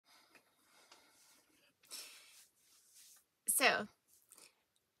So,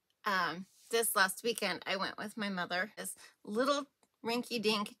 this last weekend, I went with my mother. This little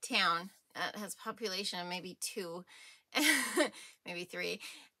rinky-dink town that has a population of maybe 2, maybe 3.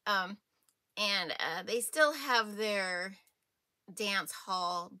 And they still have their dance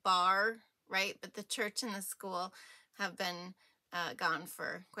hall bar, right? But the church and the school have been gone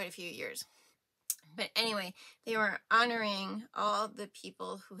for quite a few years. But anyway, they were honoring all the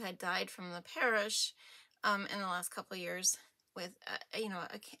people who had died from the parish in the last couple of years with,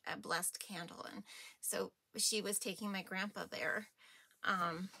 a blessed candle. And so she was taking my grandpa there.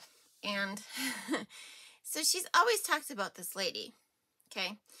 And so she's always talked about this lady,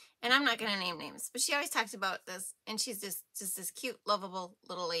 okay? And I'm not going to name names, but she always talked about this, and she's just this cute, lovable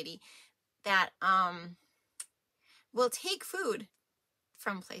little lady that will take food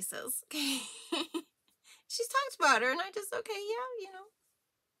from places, okay? She's talked about her, and I just, okay, yeah,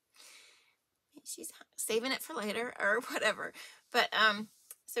 she's saving it for later or whatever. But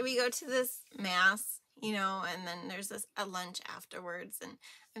so we go to this mass, and then there's a lunch afterwards, and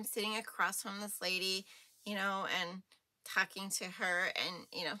I'm sitting across from this lady, and talking to her, and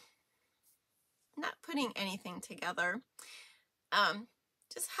not putting anything together.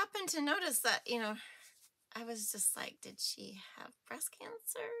 Just happened to notice that, I was just like, did she have breast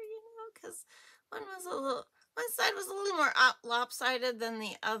cancer? Because one side was a little more lopsided than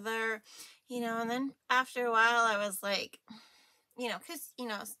the other, and then after a while I was like, because,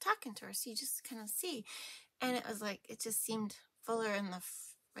 I was talking to her, so you just kind of see, and it was like, it just seemed fuller in the,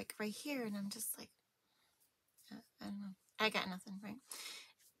 like right here, and I'm just like, I don't know, I got nothing, right?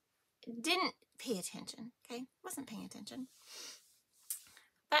 Didn't pay attention, okay? Wasn't paying attention.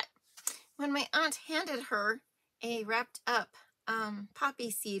 But when my aunt handed her a wrapped up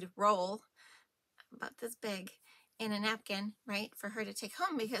poppy seed roll, about this big, in a napkin, right, for her to take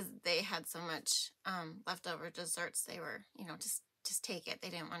home, because they had so much leftover desserts, they were, just take it. They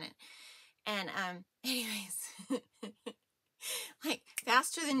didn't want it. And anyways, like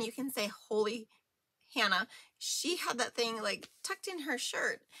faster than you can say holy Hannah, she had that thing like tucked in her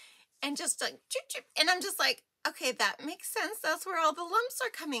shirt, and just like chip, chip, and I'm just like, okay, that makes sense. That's where all the lumps are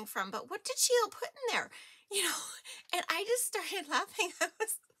coming from. But what did she all put in there? And I just started laughing. I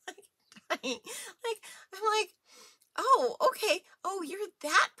was like dying. I'm like, oh, okay. Oh, you're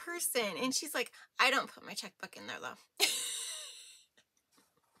that person. And she's like, I don't put my checkbook in there though.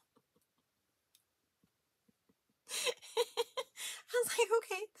 I was like,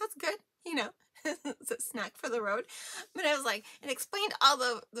 okay, that's good. It's a snack for the road. But I was like, it explained all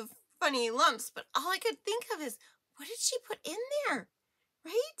the funny lumps, but all I could think of is, what did she put in there?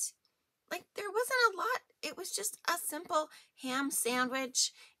 Right? Like, there wasn't a lot. It was just a simple ham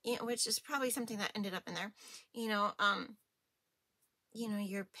sandwich, which is probably something that ended up in there.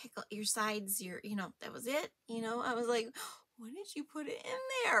 Your pickle, your sides, that was it. I was like, what did you put in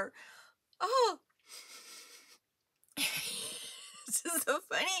there? Oh, this is so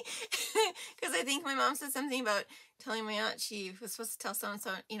funny, because I think my mom said something about telling my aunt she was supposed to tell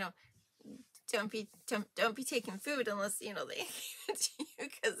so-and-so, don't be taking food unless, they give it to you,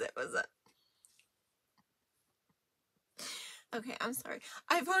 because it was okay, I'm sorry.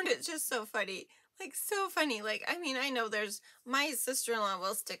 I found it just so funny. Like, so funny. Like, I mean, I know my sister-in-law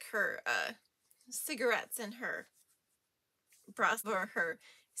will stick her cigarettes in her broth, or her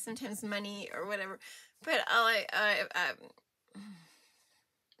sometimes money or whatever. But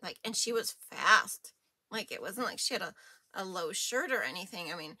like, and she was fast. Like, it wasn't like she had a low shirt or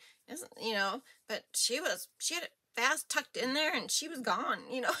anything. I mean, isn't, but she had it fast tucked in there, and she was gone,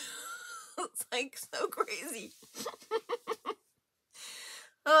 It's like so crazy.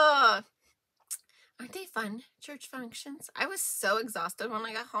 Oh, aren't they fun, church functions? I was so exhausted when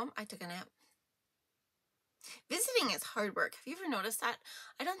I got home, I took a nap. Visiting is hard work. Have you ever noticed that?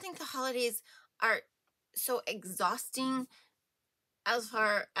 I don't think the holidays are so exhausting as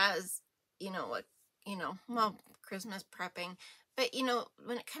far as, well, Christmas prepping. But,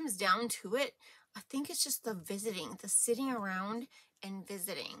 when it comes down to it, I think it's just the visiting, the sitting around and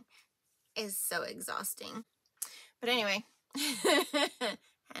visiting is so exhausting. But anyway,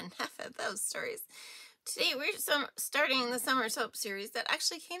 enough of those stories. Today we're starting the summer soap series that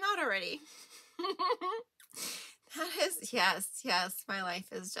actually came out already. That is, yes, my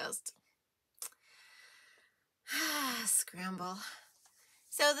life is just scramble.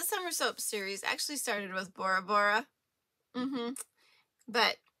 So the summer soap series actually started with Bora Bora.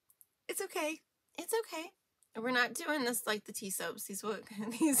 But it's okay. It's okay. We're not doing this like the tea soaps. These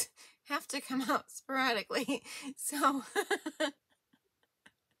have to come out sporadically. So,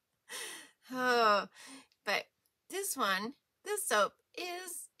 oh, but this soap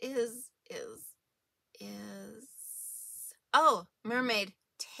is mermaid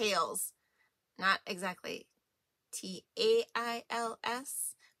tails, not exactly Tails,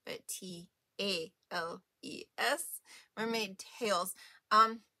 but Tales, mermaid tails.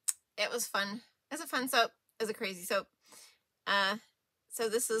 It was fun. It's a fun soap. It's a crazy soap. So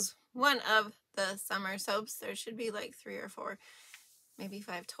this is one of the summer soaps. There should be like 3 or 4, maybe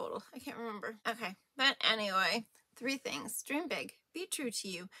 5 total. I can't remember. Okay, but anyway, 3 things. Dream big. Be true to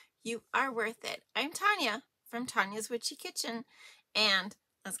you. You are worth it. I'm Tonya from Tonya's Witchy Kitchen, and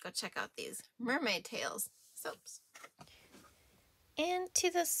let's go check out these mermaid tails soaps. Into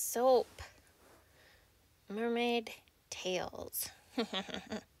the soap. Mermaid tails.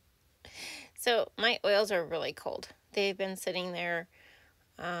 So my oils are really cold. They've been sitting there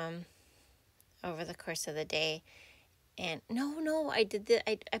over the course of the day. And no, I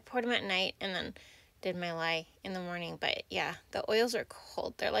poured them at night and then did my lye in the morning. But yeah, the oils are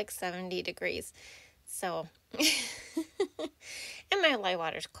cold. They're like 70 degrees. So, and my lye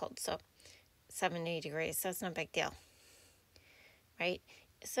water's cold. So 70 degrees. So it's no big deal. Right?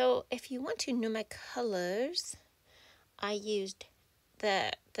 So if you want to know my colors, I used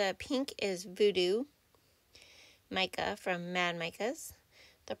the pink is Voodoo Mica from Mad Micas.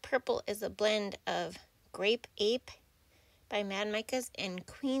 The purple is a blend of Grape Ape by Mad Micas and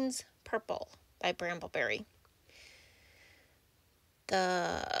Queen's Purple by Brambleberry.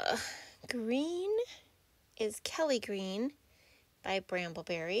 The green is Kelly Green by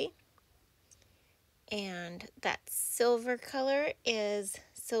Brambleberry. And that silver color is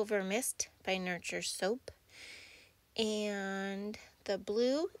Silver Mist by Nurture Soap. And the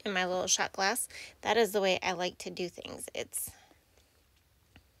blue in my little shot glass, that is the way I like to do things. It's,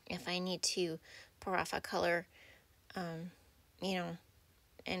 if I need to pour off a color, and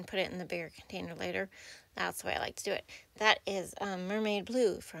put it in the bigger container later, that's the way I like to do it. That is Mermaid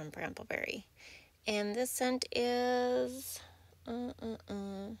Blue from Brambleberry. And this scent is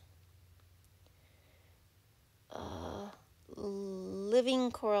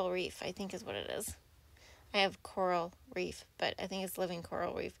Living Coral Reef, I think is what it is. I have Coral Reef, but I think it's Living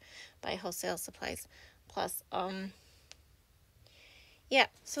Coral Reef by Wholesale Supplies. Plus, yeah,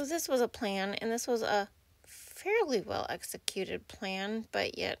 so this was a plan, and this was a fairly well executed plan,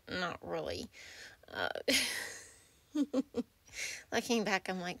 but yet not really. Looking back,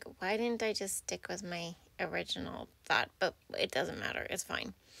 I'm like, why didn't I just stick with my original thought? But it doesn't matter. It's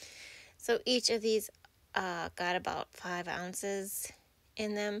fine. So each of these got about 5 ounces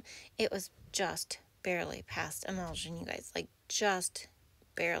in them. It was just barely past emulsion, you guys. Like, just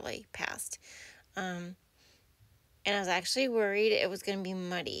barely past. And I was actually worried it was going to be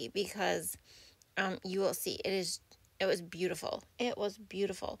muddy because you will see it was beautiful. It was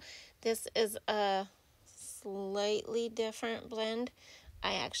beautiful. This is a slightly different blend.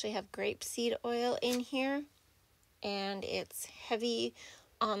 I actually have grapeseed oil in here, and it's heavy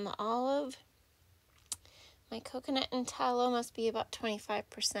on the olive. My coconut and tallow must be about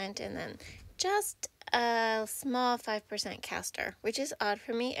 25%, and then just a small 5% castor, which is odd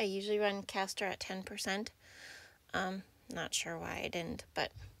for me. I usually run castor at 10%. Not sure why I didn't,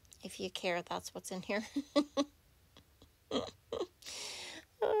 but if you care, that's what's in here.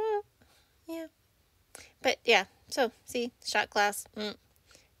 Yeah. But yeah, so see, shot glass. I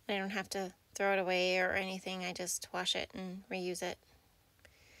don't have to throw it away or anything. I just wash it and reuse it.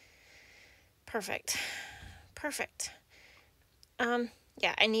 Perfect.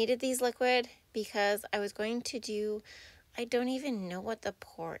 Yeah, I needed these liquid because I was going to do, I don't even know what the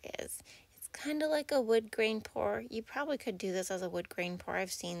pour is. It's kind of like a wood grain pour. You probably could do this as a wood grain pour.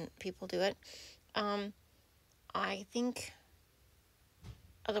 I've seen people do it. I think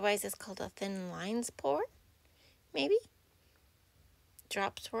otherwise it's called a thin lines pour, maybe?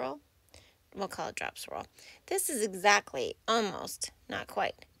 Drop swirl? We'll call it drop swirl. This is exactly, almost, not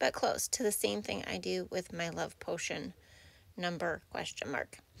quite, but close to the same thing I do with my love potion number ? Look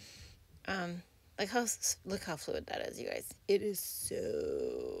how fluid that is, you guys. It is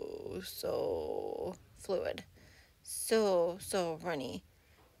so fluid. So runny.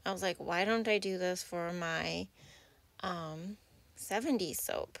 I was like, why don't I do this for my 70s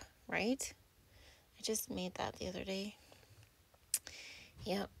soap, right? I just made that the other day.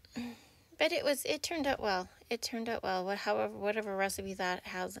 Yep. But it turned out well. Whatever recipe that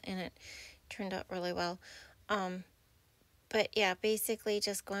has in it turned out really well. But yeah, basically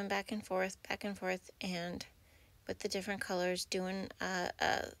just going back and forth, and with the different colors, doing a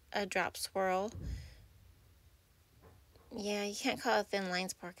drop swirl. Yeah, you can't call it thin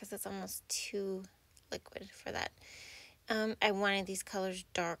lines pour because it's almost too liquid for that. I wanted these colors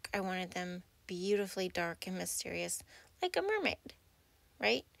dark. I wanted them beautifully dark and mysterious, like a mermaid,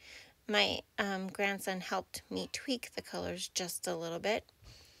 right? my grandson helped me tweak the colors just a little bit.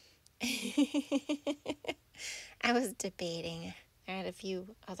 I was debating. I had a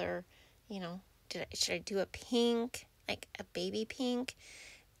few other, should I do a pink, like a baby pink?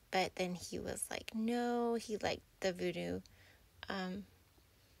 But then he was like, no, he liked the voodoo.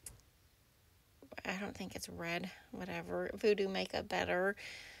 I don't think it's red, whatever. Voodoo makeup better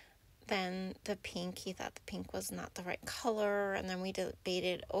than the pink. He thought the pink was not the right color. And then we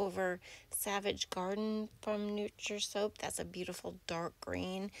debated over Savage Garden from Soap. That's a beautiful dark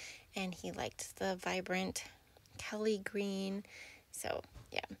green. And he liked the vibrant Kelly green. So,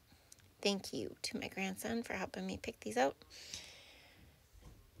 yeah. Thank you to my grandson for helping me pick these out.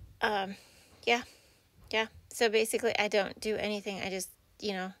 Yeah. So basically, I don't do anything. I just,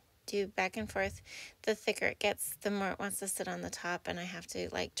 do back and forth. The thicker it gets, the more it wants to sit on the top, and I have to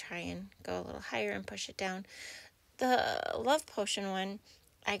try and go a little higher and push it down. The Love Potion one,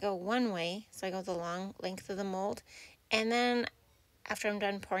 I go one way, so I go the long length of the mold, and then after I'm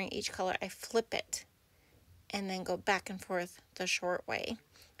done pouring each color, I flip it and then go back and forth the short way.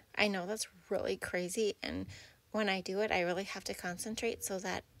 I know that's really crazy, and when I do it, I really have to concentrate so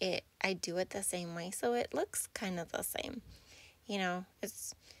that I do it the same way, so it looks kind of the same.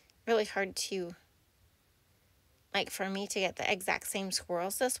 It's really hard to, for me to get the exact same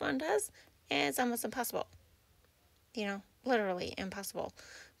swirls this one does. It's almost impossible. Literally impossible.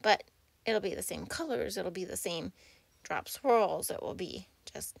 But it'll be the same colors. It'll be the same drop swirls. It will be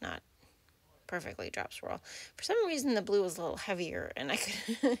just not perfectly drop swirl. For some reason, the blue was a little heavier, and I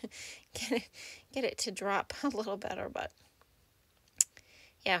could get it to drop a little better. But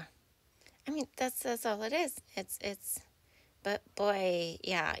yeah, I mean that's all it is. It's. But boy,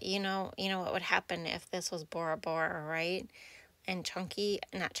 yeah, you know what would happen if this was Bora Bora, right? And chunky,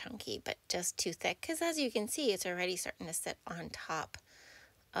 not chunky, but just too thick. Because as you can see, it's already starting to sit on top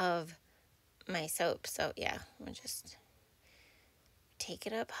of my soap. So yeah, we'll just take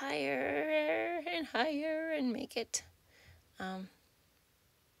it up higher and higher and make it, try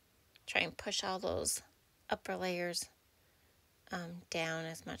and push all those upper layers down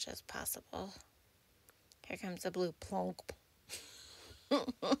as much as possible. Here comes the blue plonk.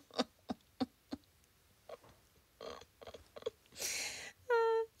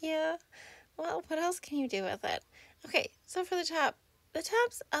 Yeah. Well, what else can you do with it? Okay, so for the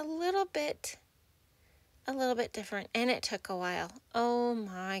top's a little bit different, and it took a while. Oh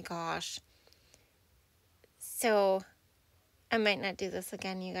my gosh. So I might not do this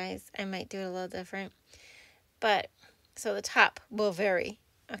again, you guys. I might do it a little different. But so the top will vary,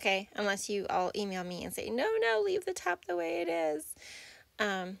 okay? Unless you all email me and say, no, leave the top the way it is.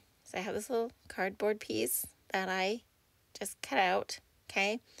 So I have this little cardboard piece that I just cut out,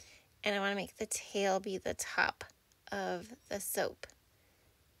 okay? And I want to make the tail be the top of the soap,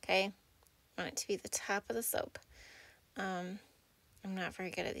 okay? I want it to be the top of the soap. I'm not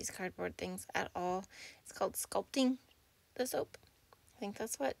very good at these cardboard things at all. It's called sculpting the soap. I think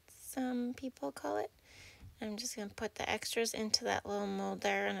that's what some people call it. I'm just going to put the extras into that little mold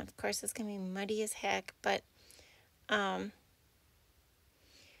there. And of course, it's going to be muddy as heck. But,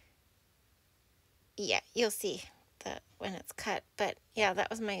 yeah, you'll see that when it's cut. But, yeah, that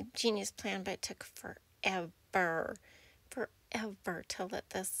was my genius plan. But it took forever to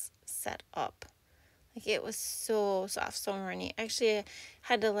let this set up. It was so soft, so runny. Actually, I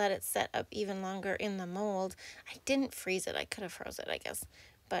had to let it set up even longer in the mold. I didn't freeze it. I could have froze it, I guess.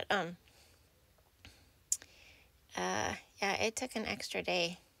 But, yeah, it took an extra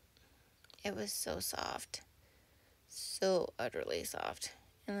day. It was so soft. So utterly soft.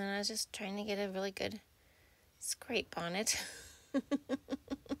 And then I was just trying to get a really good scrape on it. I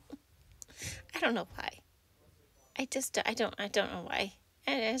don't know why. I don't know why.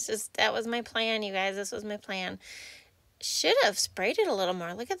 It's just, that was my plan, you guys. This was my plan. Should have sprayed it a little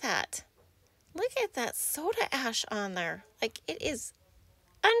more. Look at that. Look at that soda ash on there. It is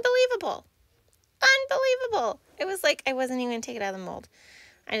unbelievable. It was like I wasn't even going to take it out of the mold.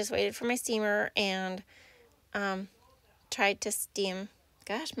 I just waited for my steamer and tried to steam.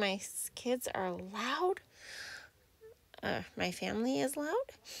 Gosh, my kids are loud. My family is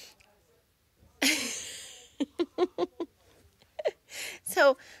loud.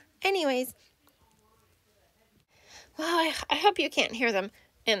 So, anyways, well, I hope you can't hear them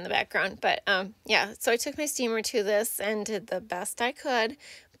in the background, but yeah, so I took my steamer to this and did the best I could.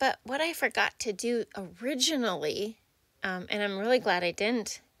 But what I forgot to do originally, and I'm really glad I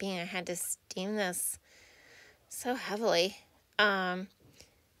didn't, being I had to steam this so heavily,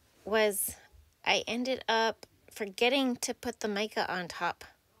 was I ended up forgetting to put the mica on top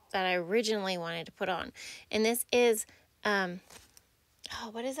that I originally wanted to put on. And this is Oh,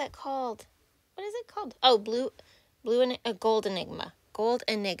 what is that called? What is it called? Oh, gold enigma. Gold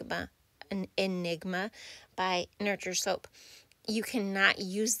enigma. An enigma by Nurture Soap. You cannot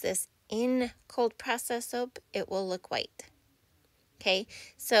use this in cold process soap. It will look white. Okay,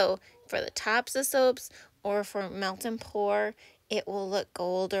 so for the tops of soaps or for melt and pour, it will look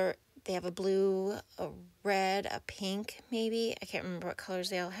gold, or they have a blue, a red, a pink, maybe. I can't remember what colors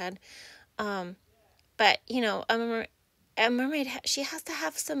they all had. But you know, a mermaid, she has to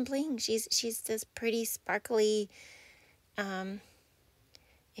have some bling. She's this pretty sparkly.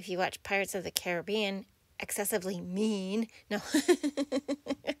 If you watch Pirates of the Caribbean, excessively mean. No,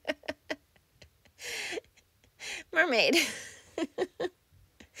 mermaid.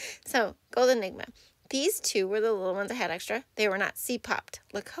 So, Gold Enigma. These two were the little ones I had extra. They were not CPOP'd.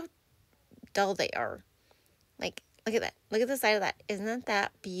 Look how dull they are. Like, look at that. Look at the side of that. Isn't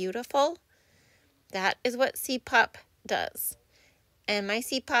that beautiful? That is what CPOP does. And my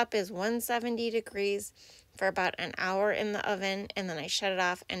CPOP is 170 degrees for about an hour in the oven, and then I shut it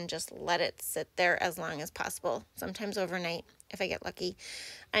off and just let it sit there as long as possible. Sometimes overnight if I get lucky.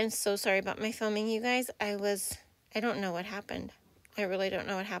 I'm so sorry about my filming, you guys. I don't know what happened. I really don't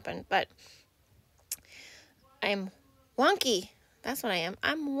know what happened, but I'm wonky. That's what I am.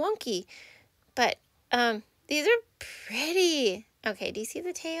 I'm wonky. But these are pretty. Okay, do you see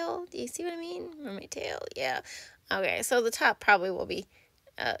the tail? Do you see what I mean? Mermaid tail, yeah. Okay, so the top probably will be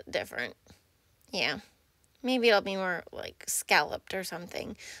different. Yeah, maybe it'll be more like scalloped or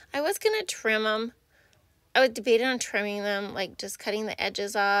something. I was going to trim them. I was debating on trimming them, like just cutting the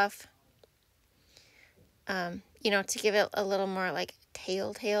edges off. You know, to give it a little more like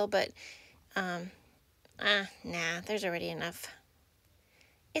tail, but nah, there's already enough.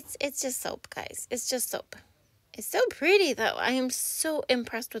 It's just soap, guys. It's just soap. It's so pretty, though. I am so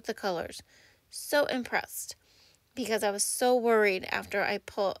impressed with the colors. So impressed. Because I was so worried after I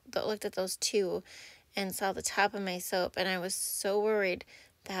looked at those two and saw the top of my soap. And I was so worried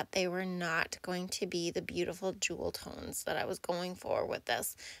that they were not going to be the beautiful jewel tones that I was going for with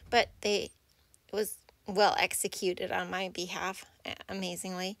this. But it was well executed on my behalf,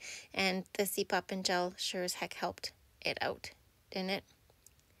 amazingly. And the CPOP and gel sure as heck helped it out, didn't it?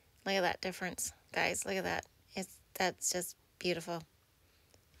 Look at that difference, guys. Look at that. That's just beautiful.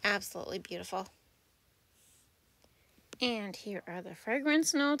 Absolutely beautiful. And here are the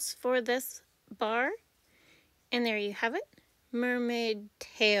fragrance notes for this bar. And there you have it. Mermaid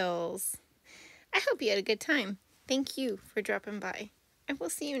Tails. I hope you had a good time. Thank you for dropping by. And we'll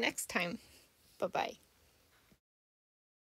see you next time. Bye-bye.